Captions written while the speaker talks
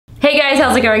Hey guys,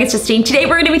 how's it going? It's Justine. Today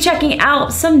we're gonna be checking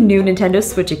out some new Nintendo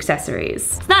Switch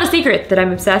accessories. It's not a secret that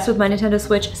I'm obsessed with my Nintendo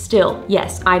Switch still.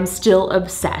 Yes, I'm still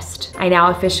obsessed. I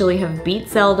now officially have beat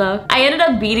Zelda. I ended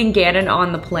up beating Ganon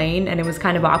on the plane and it was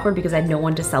kind of awkward because I had no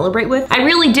one to celebrate with. I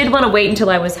really did want to wait until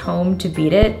I was home to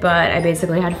beat it, but I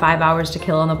basically had 5 hours to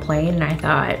kill on the plane and I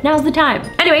thought, now's the time.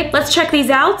 Anyway, let's check these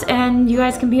out and you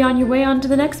guys can be on your way on to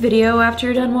the next video after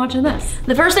you're done watching this.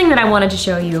 The first thing that I wanted to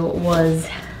show you was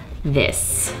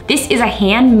this. This is a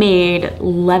handmade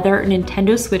leather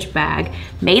Nintendo Switch bag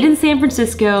made in San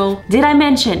Francisco. Did I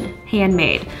mention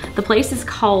handmade? The place is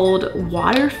called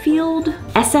Waterfield,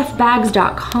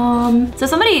 sfbags.com. So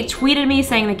somebody tweeted me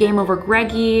saying that Game Over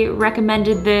Greggy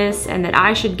recommended this and that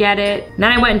I should get it. And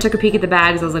then I went and took a peek at the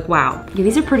bags. I was like, wow, yeah,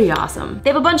 these are pretty awesome. They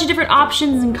have a bunch of different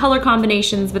options and color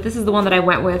combinations, but this is the one that I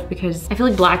went with because I feel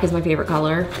like black is my favorite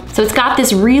color. So it's got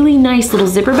this really nice little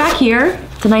zipper back here.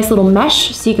 It's a nice little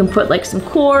mesh, so you can put like some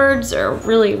cords or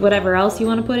really whatever else you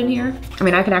want to put in here. I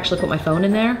mean, I could actually put my phone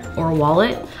in there or a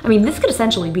wallet. I mean, this could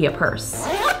essentially be a purse.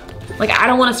 Like, I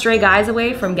don't want to stray guys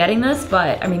away from getting this,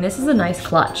 but I mean, this is a nice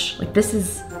clutch. Like,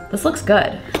 this looks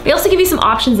good. They also give you some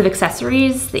options of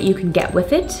accessories that you can get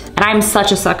with it. And I'm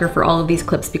such a sucker for all of these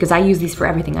clips because I use these for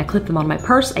everything. I clip them on my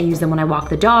purse. I use them when I walk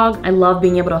the dog. I love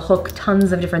being able to hook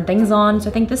tons of different things on.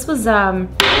 So I think this was,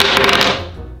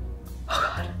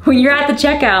 when you're at the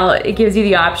checkout, it gives you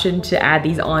the option to add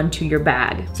these onto your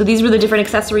bag. So these were the different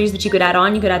accessories that you could add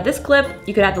on. You could add this clip,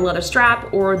 you could add the leather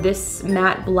strap, or this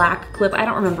matte black clip. I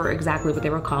don't remember exactly what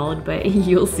they were called, but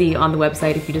you'll see on the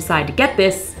website if you decide to get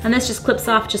this. And this just clips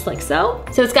off just like so.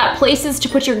 So it's got places to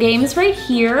put your games right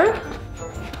here,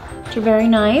 which are very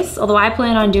nice. Although I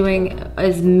plan on doing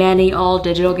as many all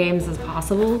digital games as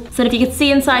possible. So if you can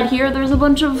see inside here, there's a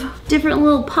bunch of different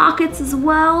little pockets as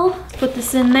well. Put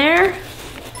this in there.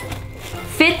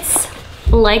 Fits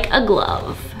like a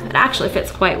glove. It actually fits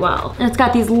quite well. And it's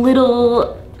got these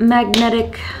little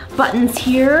magnetic buttons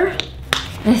here.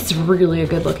 It's really a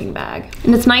good looking bag.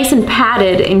 And it's nice and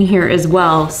padded in here as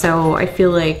well. So I feel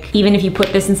like even if you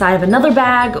put this inside of another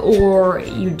bag or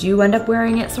you do end up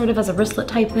wearing it sort of as a wristlet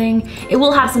type thing, it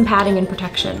will have some padding and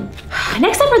protection.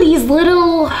 Next up are these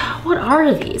little, what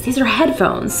are these? These are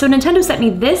headphones. So Nintendo sent me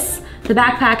this, the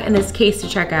backpack, and this case to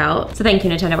check out. So thank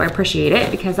you, Nintendo, I appreciate it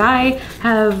because I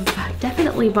have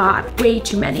definitely bought way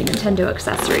too many Nintendo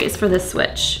accessories for this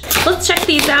Switch. Let's check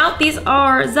these out. These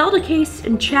are Zelda case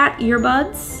and chat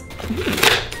earbuds.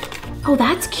 Oh,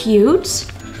 that's cute.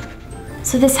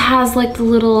 So this has like the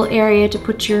little area to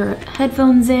put your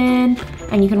headphones in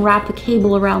and you can wrap the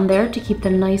cable around there to keep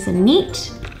them nice and neat.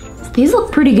 So these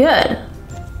look pretty good.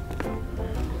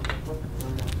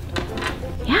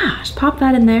 Yeah, just pop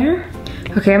that in there.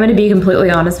 Okay, I'm gonna be completely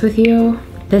honest with you.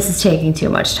 This is taking too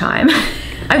much time.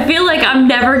 I feel like I'm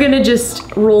never gonna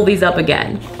just roll these up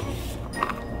again.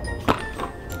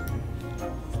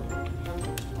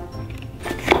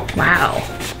 Wow,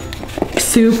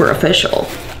 super official.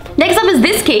 Next up is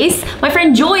this case. My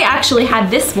friend Joy actually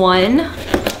had this one.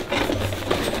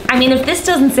 I mean, if this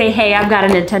doesn't say, hey, I've got a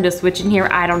Nintendo Switch in here,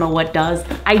 I don't know what does.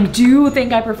 I do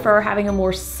think I prefer having a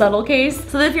more subtle case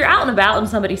so that if you're out and about and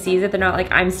somebody sees it, they're not like,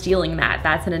 I'm stealing that.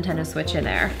 That's a Nintendo Switch in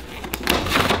there.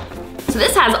 So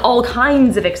this has all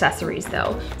kinds of accessories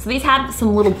though. So these have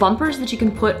some little bumpers that you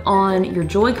can put on your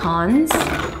Joy-Cons.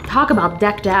 Talk about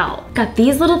decked out. Got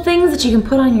these little things that you can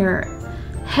put on your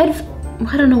head.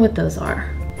 I don't know what those are.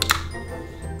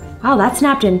 Wow, that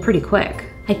snapped in pretty quick.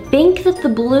 I think that the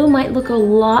blue might look a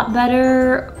lot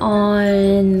better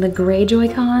on the gray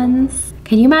Joy-Cons.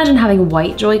 Can you imagine having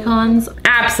white Joy-Cons?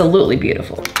 Absolutely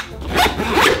beautiful.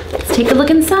 Let's take a look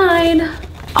inside.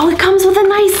 Oh, it comes with a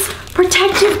nice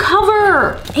protective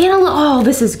cover. And oh,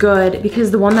 this is good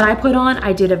because the one that I put on,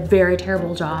 I did a very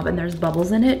terrible job and there's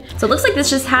bubbles in it. So it looks like this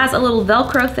just has a little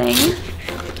Velcro thing.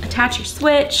 Attach your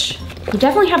Switch. You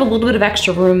definitely have a little bit of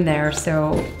extra room there,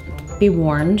 so be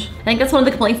warned. I think that's one of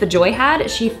the complaints that Joy had.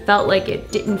 She felt like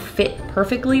it didn't fit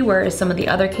perfectly, whereas some of the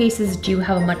other cases do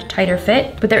have a much tighter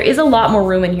fit. But there is a lot more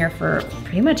room in here for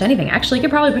pretty much anything. Actually, you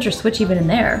could probably put your Switch even in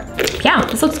there. Yeah,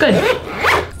 this looks good.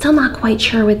 Still not quite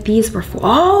sure what these were for.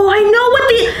 Oh, I know what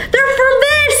they're for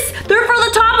this! They're for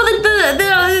the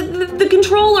top of the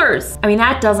controllers. I mean,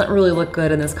 that doesn't really look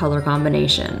good in this color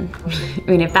combination.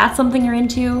 I mean, if that's something you're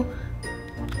into,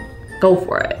 go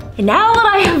for it. And now what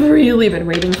I have really been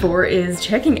waiting for is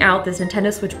checking out this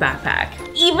Nintendo Switch backpack.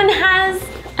 Even has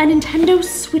a Nintendo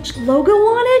Switch logo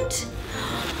on it.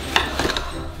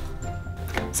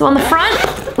 So on the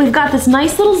front, we've got this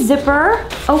nice little zipper.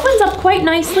 Opens up quite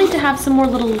nicely to have some more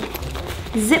little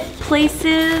zip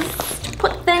places to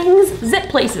put things. Zip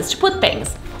places to put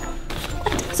things.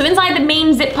 So inside the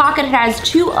main zip pocket, pocket, it has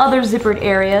 2 other zippered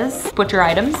areas. Put your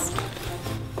items.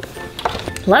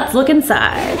 Let's look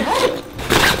inside.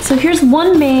 So here's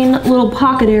one main little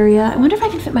pocket area. I wonder if I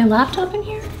can fit my laptop in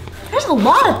here. There's a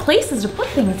lot of places to put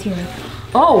things here.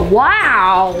 Oh,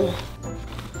 wow.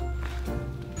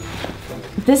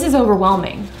 This is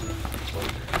overwhelming.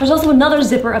 There's also another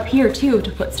zipper up here too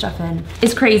to put stuff in.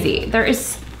 It's crazy. There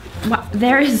is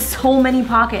so many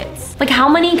pockets. Like, how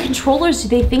many controllers do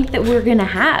they think that we're gonna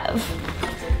have?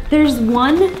 There's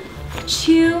 1,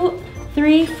 2,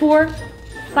 3, 4,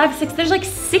 5, 6. There's like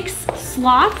 6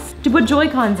 slots to put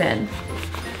Joy-Cons in.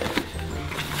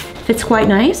 Fits quite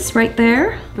nice right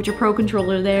there. Put your Pro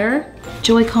controller there.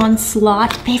 Joy-Con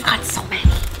slot. They've got so many.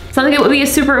 Something that would be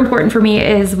super important for me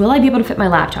is, will I be able to fit my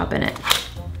laptop in it?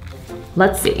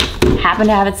 Let's see. Happen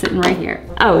to have it sitting right here.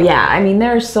 Oh yeah, I mean,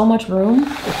 there's so much room.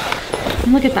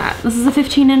 And look at that. This is a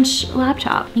 15-inch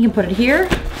laptop. You can put it here.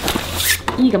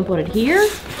 You can put it here.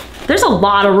 There's a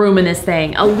lot of room in this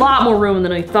thing. A lot more room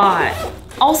than I thought.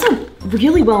 Also,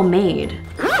 really well made.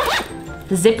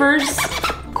 The zippers,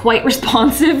 quite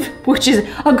responsive, which is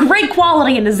a great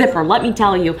quality in a zipper, let me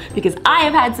tell you, because I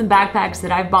have had some backpacks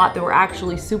that I've bought that were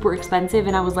actually super expensive,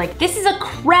 and I was like, this is a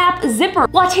crap zipper.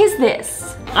 What is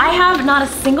this? I have not a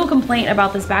single complaint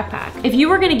about this backpack. If you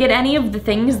were gonna get any of the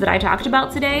things that I talked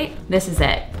about today, this is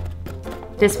it.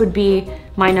 This would be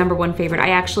my #1 favorite. I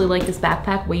actually like this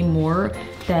backpack way more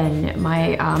than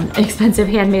my expensive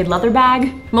handmade leather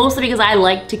bag, mostly because I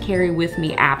like to carry with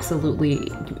me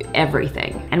absolutely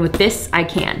everything. And with this, I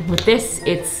can. With this,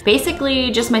 it's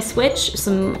basically just my Switch,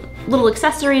 some little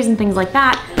accessories and things like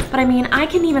that. But I mean, I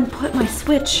can even put my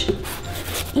Switch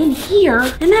in here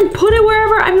and then put it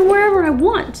wherever I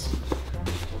want.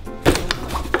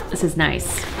 This is nice.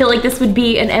 I feel like this would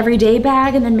be an everyday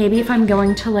bag, and then maybe if I'm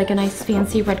going to like a nice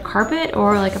fancy red carpet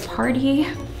or like a party,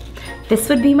 this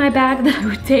would be my bag that I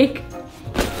would take.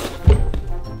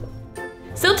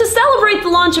 So to celebrate the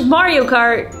launch of Mario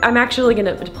Kart, I'm actually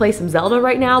gonna play some Zelda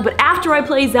right now, but after I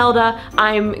play Zelda,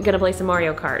 I'm gonna play some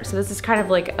Mario Kart. So this is kind of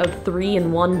like a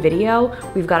 3-in-1 video.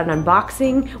 We've got an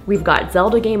unboxing, we've got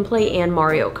Zelda gameplay, and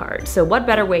Mario Kart. So what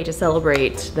better way to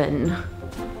celebrate than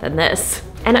this?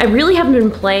 And I really haven't been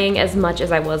playing as much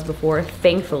as I was before,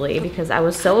 thankfully, because I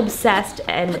was so obsessed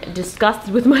and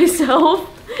disgusted with myself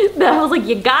that I was like,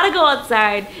 you gotta go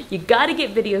outside, you gotta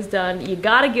get videos done, you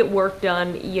gotta get work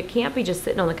done, you can't be just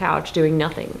sitting on the couch doing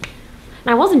nothing.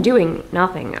 And I wasn't doing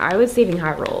nothing, I was saving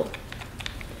high roll.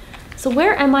 So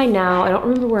where am I now? I don't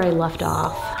remember where I left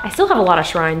off. I still have a lot of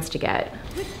shrines to get.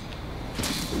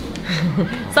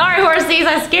 Sorry, horsies,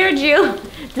 I scared you.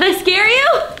 Did I scare you?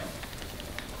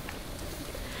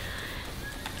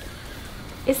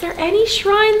 Is there any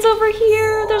shrines over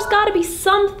here? There's gotta be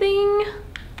something.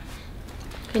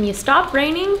 Can you stop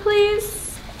raining,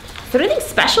 please? Is there anything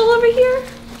special over here?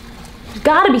 There's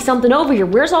gotta be something over here.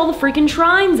 Where's all the freaking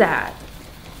shrines at?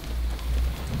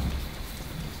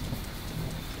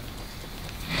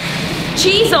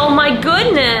 Jeez, oh my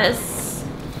goodness.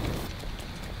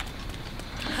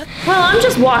 Well, I'm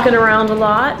just walking around a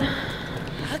lot.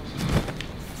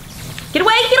 Get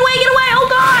away, get away, get away, oh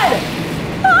God!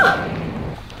 Ah!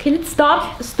 Can it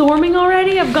stop storming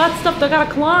already? I've got stuff that I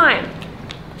gotta climb.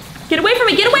 Get away from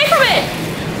it, get away from it!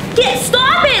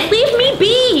 Stop it, leave me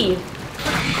be!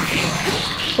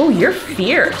 Oh, you're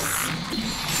fierce.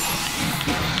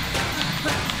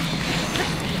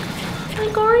 My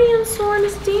guardian sword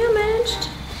is damaged.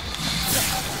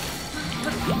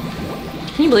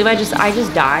 Can you believe I just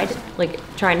died? Like,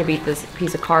 trying to beat this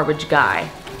piece of garbage guy.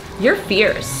 You're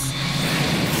fierce.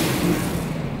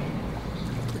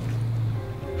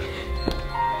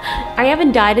 I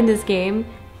haven't died in this game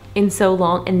in so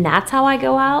long, and that's how I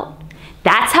go out?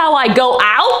 That's how I go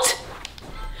out?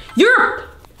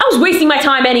 I was wasting my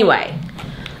time anyway.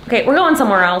 Okay, we're going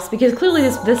somewhere else because clearly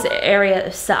this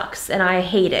area sucks and I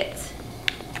hate it.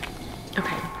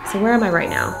 Okay, so where am I right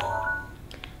now?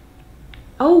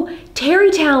 Oh,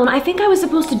 Terrytown. I think I was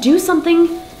supposed to do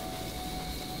something.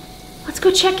 Let's go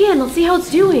check in. Let's see how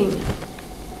it's doing.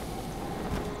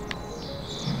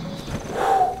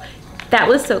 That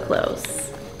was so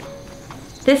close.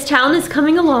 This town is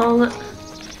coming along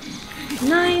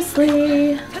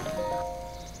nicely.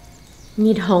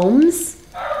 Need homes?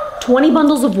 20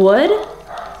 bundles of wood?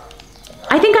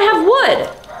 I think I have wood.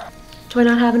 Do I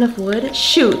not have enough wood?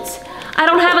 Shoot, I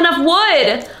don't have enough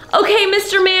wood. Okay,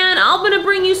 Mr. Man, I'm gonna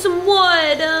bring you some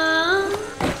wood.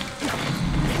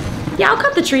 Yeah, I'll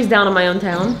cut the trees down in my own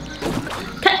town.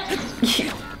 Cut it!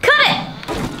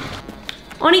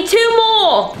 I need 2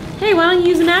 more. Hey, why don't you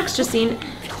use an iJustine?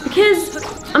 Because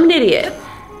I'm an idiot.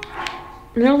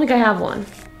 And I don't think I have one.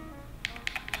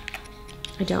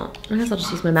 I don't. I guess I'll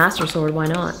just use my Master Sword, why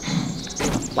not?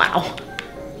 Wow.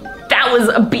 That was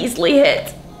a beastly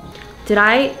hit. Did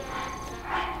I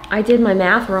did my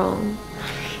math wrong.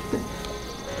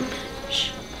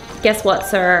 Guess what,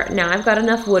 sir? Now I've got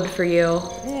enough wood for you.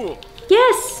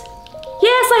 Yes!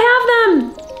 Yes, I have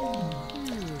them!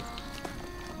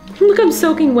 Look, I'm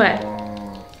soaking wet.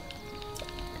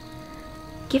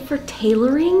 Gift for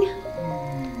tailoring?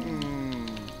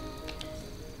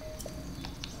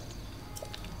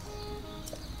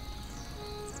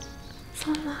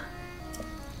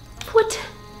 What?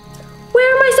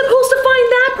 Where am I supposed to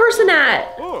find that person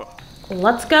at?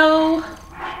 Let's go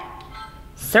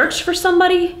search for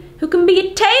somebody who can be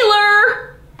a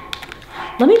tailor.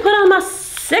 Let me put on my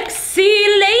sexy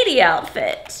lady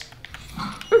outfit.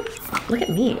 Look at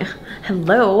me.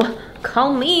 Hello,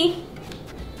 call me.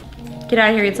 Get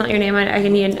out of here, it's not your name. I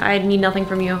need nothing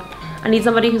from you. I need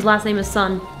somebody whose last name is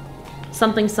Sun.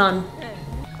 Something Sun.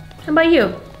 How about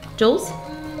you, Jules?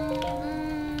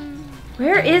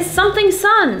 Where is something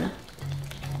Sun?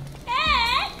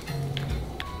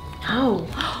 Oh,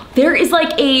 there is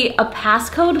like a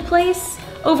passcode place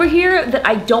over here that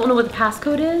I don't know what the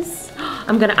passcode is.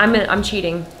 I'm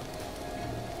cheating.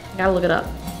 I gotta look it up.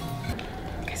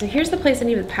 Okay, so here's the place I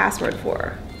need the password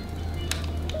for.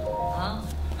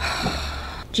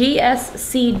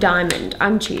 GSC Diamond.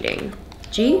 I'm cheating.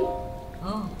 G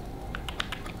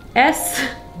S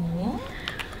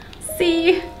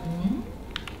C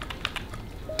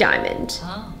Diamond.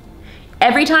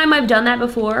 Every time I've done that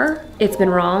before, it's been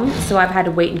wrong, so I've had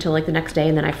to wait until like the next day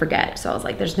and then I forget. So I was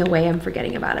like, there's no way I'm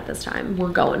forgetting about it this time. We're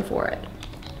going for it.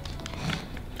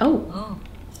 Oh.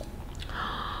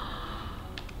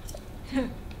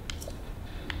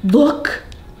 Look!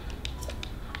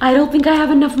 I don't think I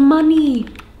have enough money.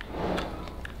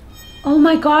 Oh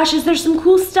my gosh, is there some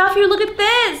cool stuff here? Look at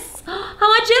this! How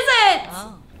much is it?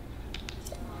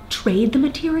 Trade the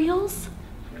materials?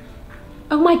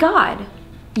 Oh my god.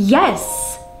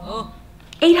 Yes.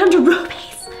 800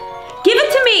 rupees. Give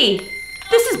it to me.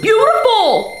 This is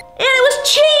beautiful. And it was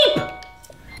cheap.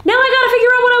 Now I gotta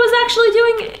figure out what I was actually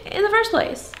doing in the first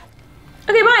place.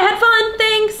 Okay, bye. Had fun.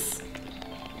 Thanks.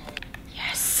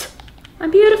 Yes.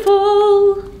 I'm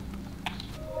beautiful.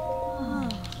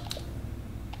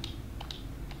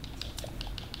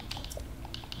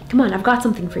 Come on, I've got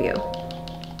something for you.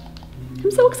 I'm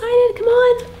so excited. Come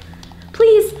on.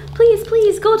 Please, please,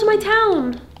 please, go to my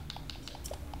town.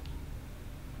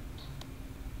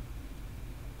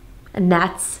 And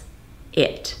that's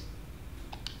it.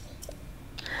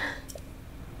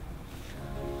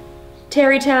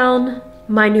 Terrytown,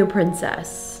 my new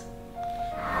princess.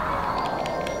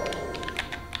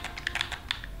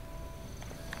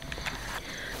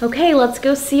 Okay, let's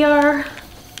go see our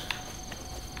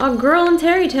girl in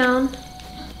Terrytown.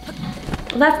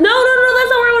 No, that's not where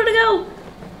I wanted to go.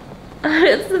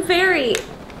 It's the ferry. Do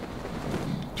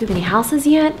you have any houses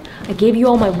yet? I gave you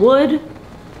all my wood.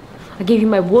 I gave you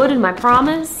my wood and my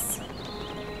promise.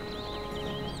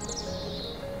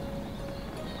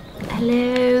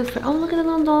 Hello. Oh, look at the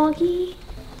little doggy.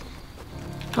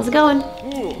 How's it going?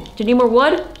 Do you need more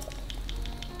wood?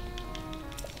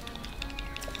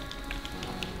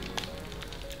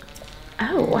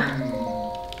 Oh.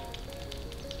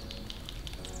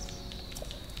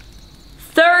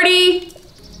 30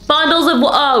 bundles of,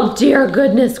 oh dear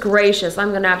goodness gracious.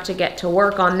 I'm gonna have to get to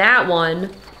work on that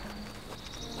one.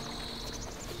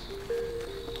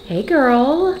 Hey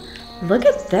girl, look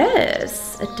at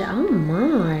this. Oh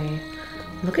my.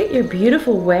 Look at your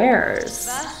beautiful wares.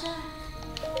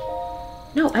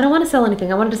 No, I don't want to sell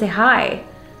anything. I wanted to say hi,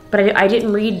 but I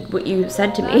didn't read what you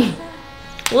said to me.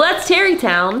 Well, that's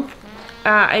Terrytown.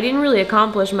 I didn't really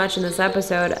accomplish much in this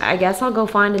episode. I guess I'll go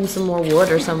find him some more wood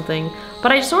or something.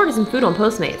 But I just ordered some food on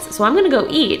Postmates, so I'm gonna go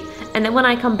eat, and then when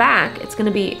I come back, it's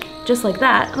gonna be just like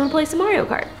that. I'm gonna play some Mario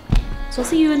Kart. So I'll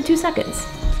see you in 2 seconds.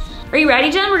 Are you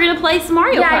ready, Jen? We're gonna play some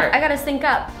Mario Kart. Yeah, I gotta sync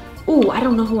up. Ooh, I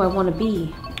don't know who I wanna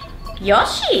be.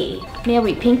 Yoshi! May I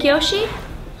be Pink Yoshi?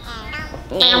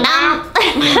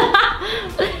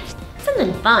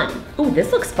 Something fun. Ooh,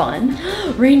 this looks fun.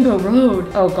 Rainbow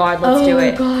Road. Oh God, let's do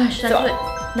it. Oh gosh, that's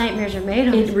what nightmares are made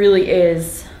of. It really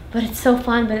is. But it's so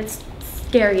fun, but it's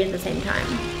scary at the same time.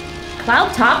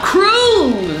 Cloud Top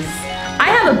Cruise! I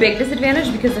have a big disadvantage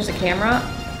because there's a camera.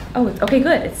 Oh, okay,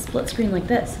 good. It's split screen like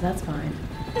this, so that's fine.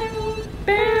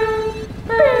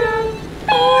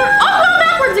 Oh, go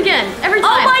backwards again! Every time.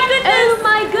 Oh my goodness! Oh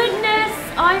my goodness!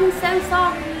 I'm so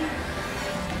sorry.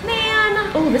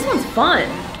 Man. Oh, this one's fun.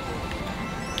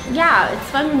 Yeah, it's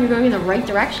fun when you're going in the right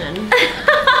direction.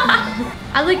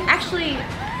 I like, actually,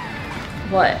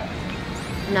 What?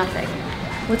 nothing.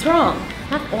 What's wrong?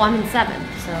 Oh, I'm in 7th,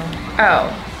 so. Oh.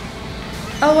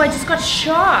 Oh, I just got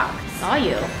shocked. Saw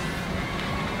you.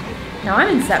 Now I'm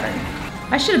in 7th.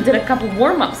 I should have did a couple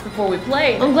warm-ups before we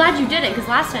played. I'm glad you didn't, because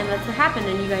last time that's what happened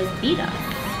and you guys beat us.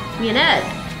 Me and Ed.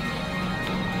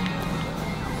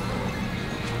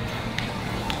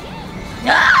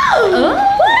 No! Oh!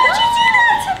 Why did you do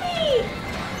that to me?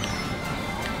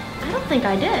 I don't think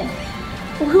I did.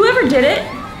 Well, whoever did it.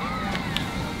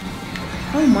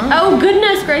 Oh my. Oh,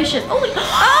 goodness gracious. Oh,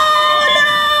 Oh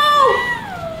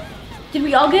no! did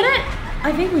we all get it?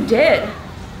 I think we did.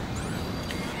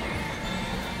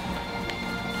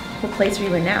 What place are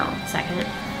you in now? 2nd.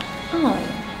 Oh.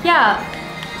 Yeah.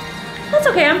 That's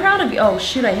okay, I'm proud of you. Oh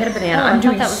shoot, I hit a banana. Oh, I I'm thought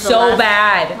doing that was the so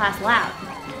bad. Last lap.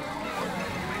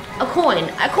 A coin.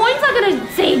 A coin's not gonna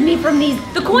save me from these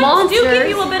The coins monsters. do give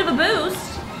you a bit of a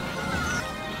boost.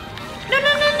 No.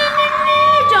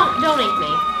 Don't ink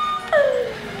me.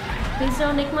 Please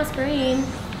don't ink my screen.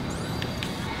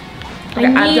 Okay,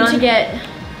 I need to get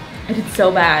I did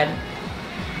so bad.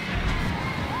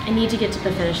 I need to get to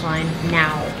the finish line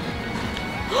now.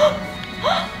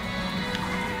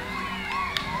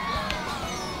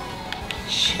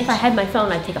 If I had my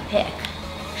phone, I'd take a pic.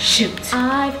 Shoot.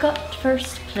 I've got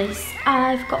first place.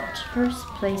 I've got first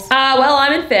place. Well,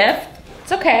 I'm in 5th.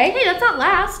 It's okay. Hey, that's not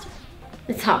last.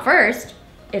 It's not first.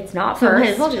 It's not So might first.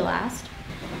 as well be last.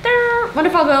 Wonder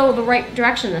if I'll go the right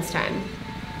direction this time.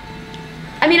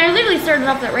 I mean, I literally started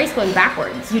off that race going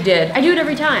backwards. You did. I do it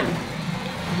every time.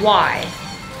 Why?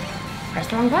 Press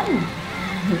the wrong button.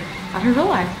 I don't know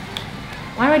why.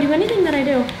 Why do I do anything that I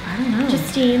do? I don't know.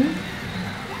 Justine.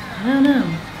 I don't know.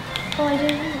 Oh, I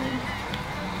did.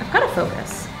 I've got to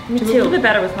focus. Me Do a too. little bit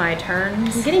better with my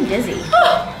turns. I'm getting dizzy.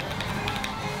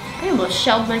 I almost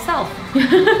shelled myself. It's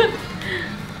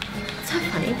not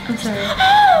funny. I'm sorry.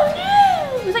 Oh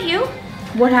no! Was that you?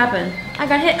 What happened? I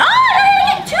got hit. Oh,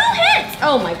 I got 2 hits!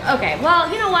 Oh my, okay.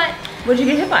 Well, you know what? What did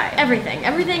you get hit by? Everything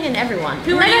and everyone.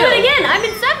 Who And are I got you? hit again. I'm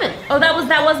in 7th. Oh, that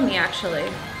was me actually.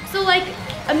 So like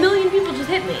a million people just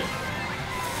hit me.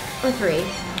 Or 3.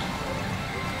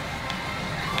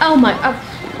 Oh my, oh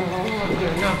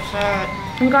you're not sad.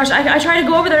 Oh my gosh, I tried to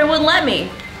go over there, it wouldn't let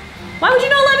me. Why would you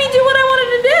not let me do what I wanted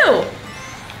to do?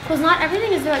 Because not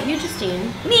everything is about you,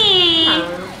 Justine. Me.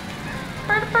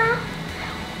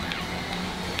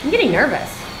 I'm getting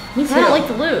nervous. Me I don't like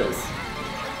to lose.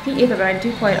 Me either, but I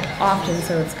do quite often,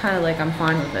 so it's kind of like I'm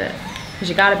fine with it. Because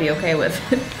you gotta be okay with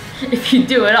it if you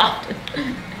do it often.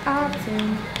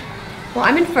 Often. Well,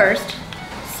 I'm in 1st,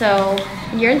 so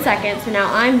you're in 2nd, so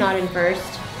now I'm not in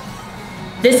 1st.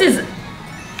 This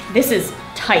is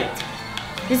tight.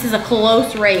 This is a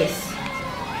close race.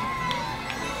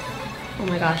 Oh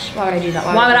my gosh, why would I do that?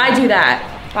 Why would I do that?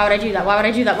 Why would I do that? Why would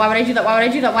I do that? Why would I do that? Why would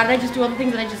I do that? Why did I just do all the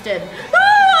things that I just did?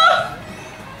 Ah!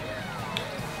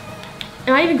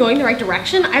 Am I even going the right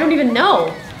direction? I don't even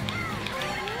know.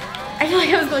 I feel like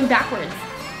I was going backwards.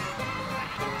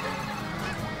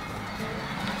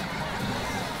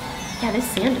 Yeah, this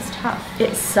sand is tough.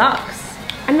 It sucks.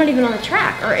 I'm not even on the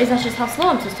track, or is that just how slow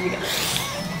I'm supposed to be going?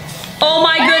 Oh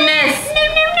my goodness! No!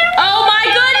 Oh my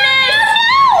goodness!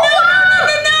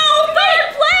 No! Third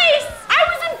place! I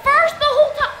was in 1st the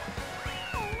whole time.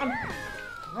 I'm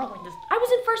throwing this. I was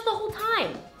in 1st the whole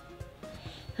time.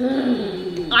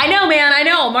 I know, man. I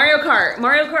know. Mario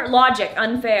Kart logic,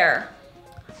 unfair.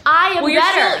 I am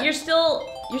better. You're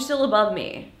still above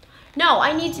me. No,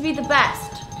 I need to be the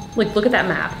best. Like, look at that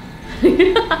map.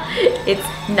 It's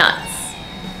nuts.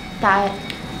 That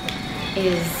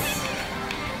is.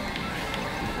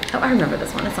 Oh, I remember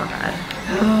this one. It's not bad.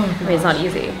 I mean, it's not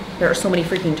easy. There are so many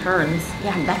freaking turns.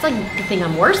 Yeah, that's like the thing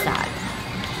I'm worst at.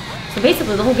 So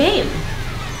basically, the whole game.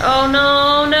 Oh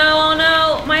no!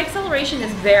 My acceleration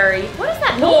is very What is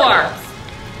that poor. noise?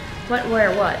 What?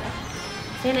 Where? What?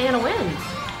 Santa Ana wins.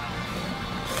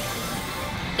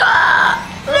 No!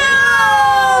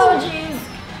 Oh, jeez.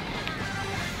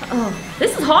 Oh,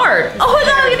 this is hard. Oh my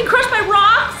god, I'm getting crushed by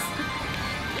rocks.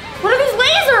 What are these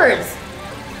lasers?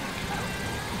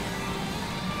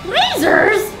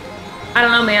 Lasers? I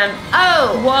don't know, man.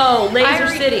 Oh. Whoa, Laser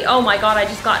I City. Oh my god, I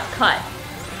just got cut.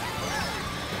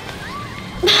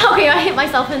 Okay, I hit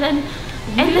myself and then.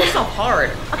 You hit yourself hard.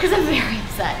 Because I'm very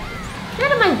upset.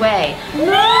 Get out of my way.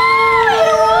 No!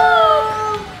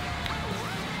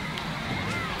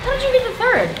 How did you get the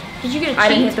 3rd? Did you get a cheat? I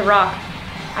didn't hit the rock.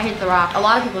 I hit the rock. A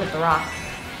lot of people hit the rock.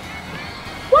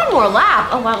 One more lap.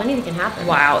 Oh wow, anything can happen.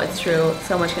 Wow, it's true.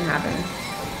 So much can happen.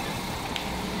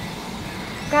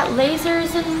 Got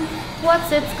lasers and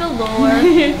what's it's galore.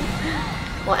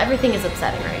 Well, everything is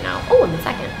upsetting right now. Oh, I'm in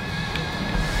 2nd.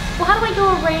 Well, how do I go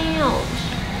around?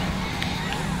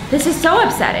 This is so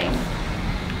upsetting.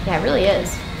 Yeah, it really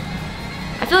is.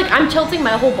 I feel like I'm tilting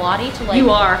my whole body to like. You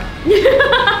are.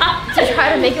 To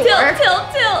try to make it work.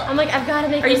 Tilt. I'm like, I've got to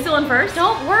make it. Are you still in first?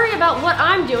 Don't worry about what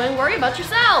I'm doing. Worry about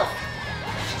yourself.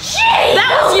 Jeez! That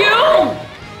was you?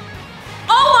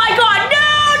 Oh my God! No!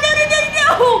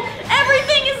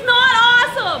 Everything is not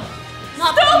awesome.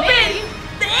 Not for Stupid! me.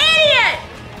 The idiot!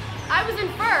 I was in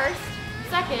first,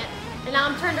 second, and now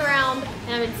I'm turned around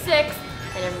and I'm in sixth,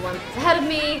 and everyone's ahead of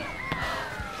me.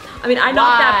 I mean, I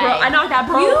knocked that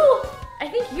bro. I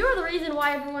think you're the reason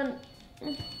why everyone.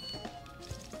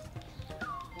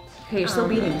 Okay, you're still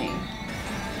beating me.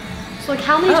 So like,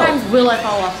 how many times will I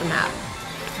fall off the map?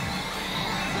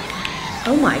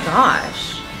 Oh my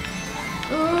gosh.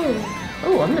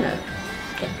 Oh, I'm gonna.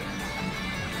 Okay.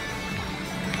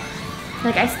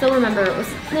 Like, I still remember,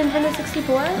 was it Nintendo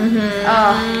 64?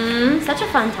 Mm-hmm. Such a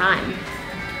fun time.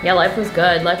 Yeah, life was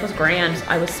good. Life was grand.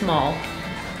 I was small.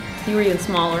 You were even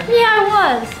smaller. Yeah,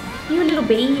 I was. You were a little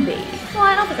baby. Well,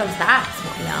 I don't think I was that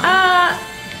small.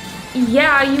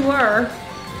 Yeah, you were.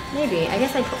 Maybe. I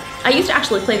guess I used to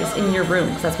actually play this in your room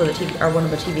because that's where the TV, or one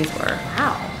of the TVs were.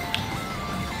 Wow.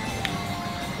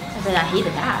 I bet I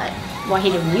hated that. Well, I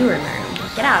hated when you were in my room.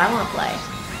 Get out, I want to play.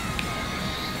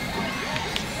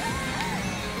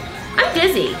 I'm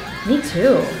dizzy. Me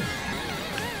too.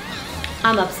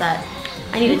 I'm upset.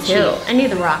 I need Me a too. cheat. I need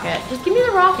the rocket. Just give me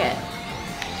the rocket.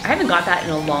 I haven't got that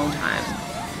in a long time.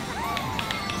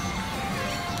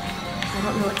 I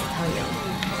don't know what to tell you.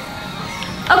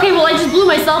 Okay, well, I just blew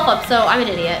myself up, so I'm an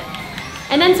idiot.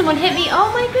 And then someone hit me.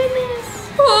 Oh my goodness.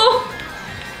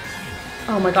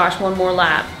 Oh my gosh, one more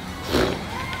lap.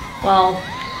 Well,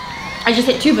 I just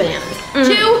hit 2 bananas.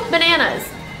 2 bananas.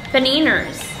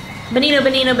 Bananas.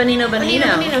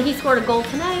 Benino. He scored a goal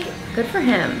tonight. Good for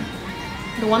him.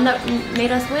 The one that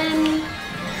made us win.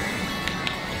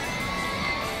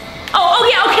 Oh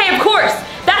yeah, okay, of course.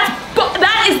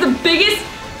 That is the biggest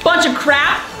bunch of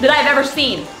crap that I've ever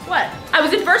seen. What? I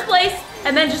was in first place,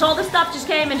 and then just all this stuff just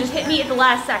came and just hit me at the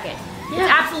last second. Yeah.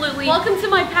 It's absolutely Welcome to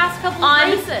my past couple of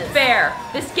races. unfair.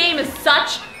 This game is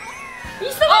such.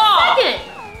 You still got second.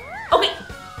 Okay,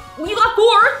 well, you got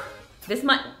 4th. This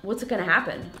might. What's gonna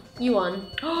happen? You won.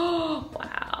 Oh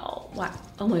wow.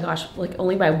 Oh my gosh, like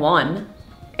only by 1,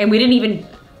 and we didn't even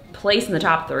place in the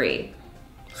top 3.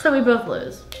 So we both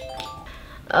lose.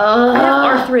 I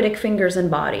have arthritic fingers and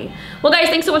body. Well guys,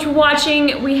 thanks so much for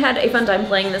watching. We had a fun time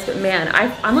playing this, but man,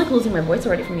 I'm like losing my voice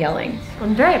already from yelling.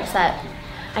 I'm very upset.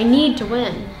 I need to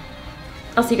win.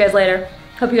 I'll see you guys later.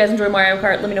 Hope you guys enjoy Mario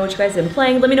Kart. Let me know what you guys have been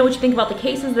playing. Let me know what you think about the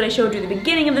cases that I showed you at the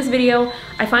beginning of this video.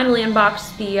 I finally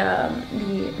unboxed the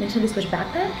Nintendo Switch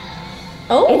backpack.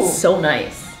 Oh. It's so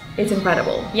nice. It's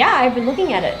incredible. Yeah, I've been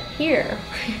looking at it here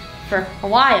for a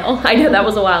while. I know, that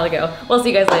was a while ago. We'll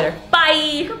see you guys later.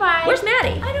 Bye. Goodbye. Where's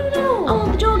Maddie? I don't know.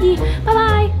 Oh, the doggy.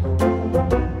 Bye-bye.